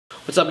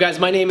What's up, guys?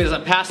 My name is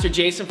Pastor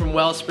Jason from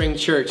Wellspring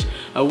Church.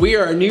 We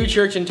are a new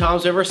church in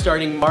Toms River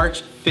starting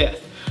March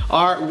 5th.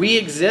 We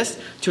exist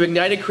to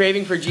ignite a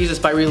craving for Jesus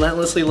by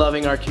relentlessly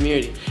loving our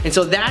community. And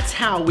so that's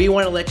how we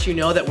want to let you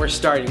know that we're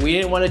starting. We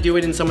didn't want to do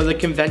it in some of the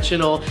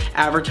conventional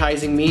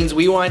advertising means.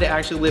 We wanted to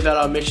actually live out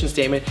our mission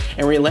statement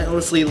and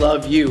relentlessly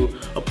love you,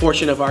 a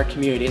portion of our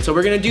community. And so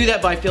we're going to do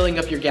that by filling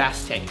up your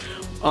gas tank.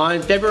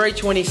 On February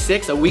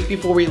 26th, a week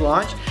before we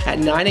launch, at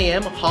 9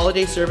 a.m.,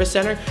 Holiday Service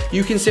Center,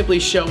 you can simply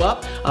show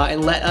up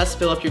and let us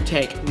fill up your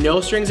tank.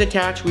 No strings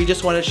attached, we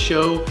just want to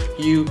show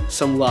you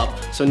some love.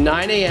 So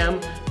 9 a.m.,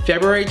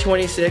 February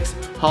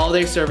 26th,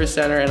 Holiday Service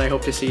Center, and I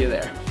hope to see you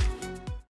there.